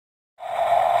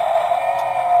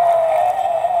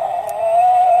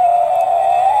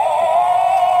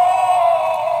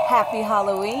Happy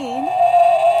Halloween.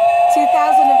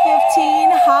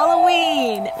 2015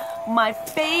 Halloween. My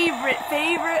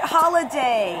favorite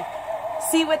holiday.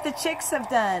 See what the chicks have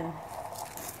done.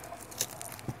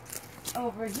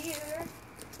 Over here,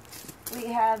 we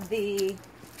have the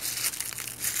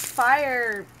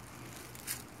fire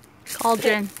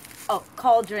cauldron.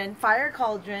 Cauldron, fire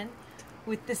cauldron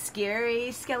with the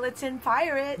scary skeleton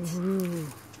pirate. Ooh.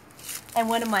 And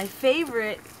one of my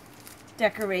favorite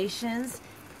decorations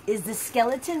is the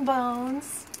skeleton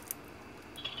bones.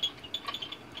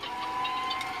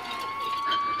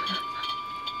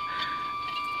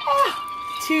 Oh,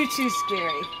 too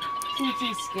scary.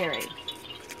 Too scary.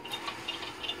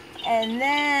 And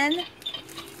then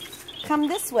come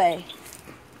this way.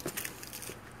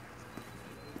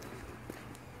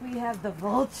 We have the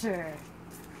vulture.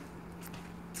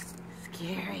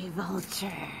 Scary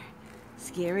vulture.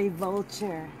 Scary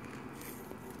vulture.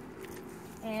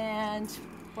 And,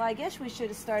 well, I guess we should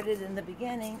have started in the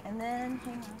beginning and then,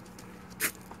 hang on.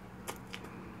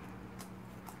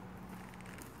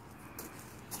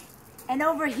 And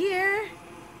over here,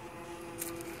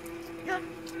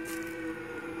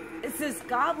 it's this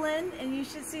goblin, and you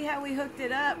should see how we hooked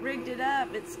it up, rigged it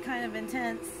up. It's kind of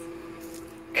intense.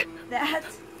 That,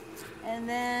 and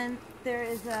then there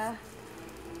is a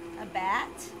bat.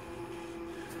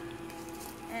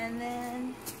 And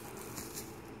then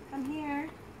come here.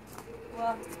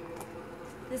 Well,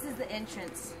 this is the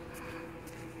entrance.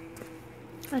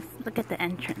 Let's look at the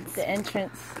entrance. The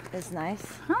entrance is nice.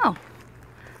 Oh,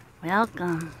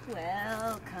 welcome.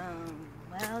 Welcome,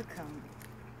 welcome.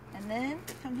 And then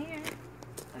come here.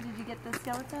 Oh, did you get the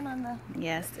skeleton on the?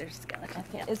 Yes, there's a skeleton.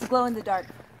 Okay, it's glow in the dark.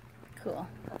 Cool.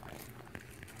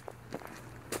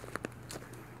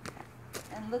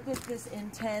 And look at this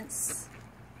intense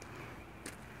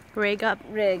Rig up.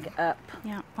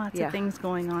 Yeah, lots of things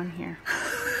going on here.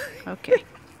 Okay.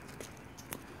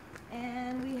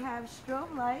 And we have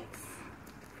strobe lights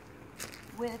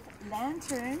with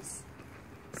lanterns,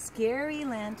 scary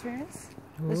lanterns,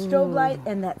 the strobe light,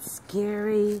 and that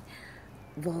scary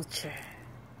vulture.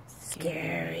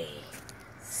 Scary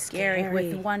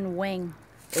With one wing.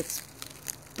 It's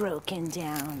broken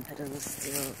down, but it'll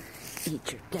still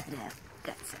eat your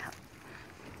guts out.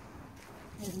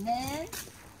 And then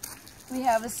we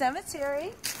have a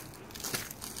cemetery.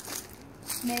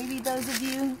 Maybe those of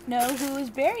you know who is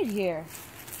buried here.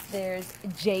 There's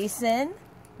Jason.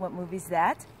 What movie's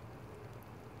that?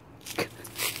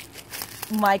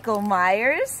 Michael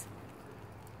Myers.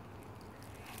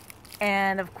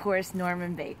 And of course,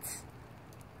 Norman Bates.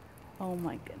 Oh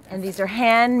my goodness. And these are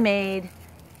handmade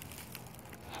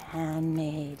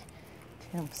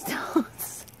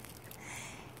tombstones.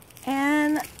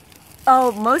 And,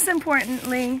 oh, most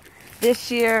importantly,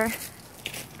 this year,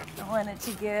 I wanted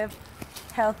to give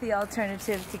healthy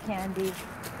alternative to candy.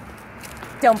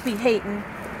 Don't be hating.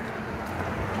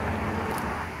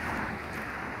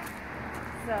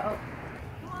 So,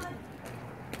 come on.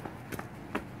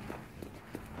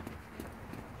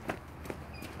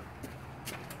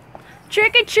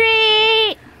 Trick or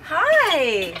treat!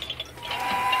 Hi!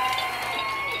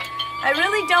 I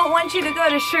really don't want you to go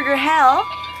to sugar hell,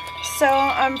 so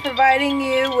I'm providing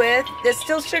you with, there's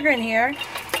still sugar in here,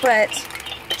 but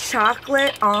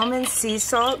chocolate almond sea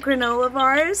salt granola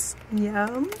bars.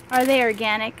 Yum. Are they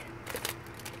organic?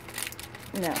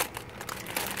 No.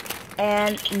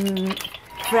 And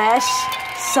fresh,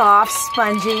 soft,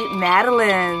 spongy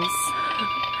Madeleines.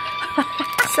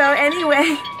 So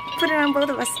anyway, put it on both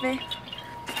of us, babe.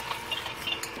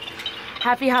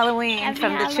 Happy Halloween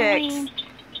from the chicks.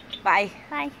 Bye.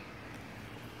 Bye.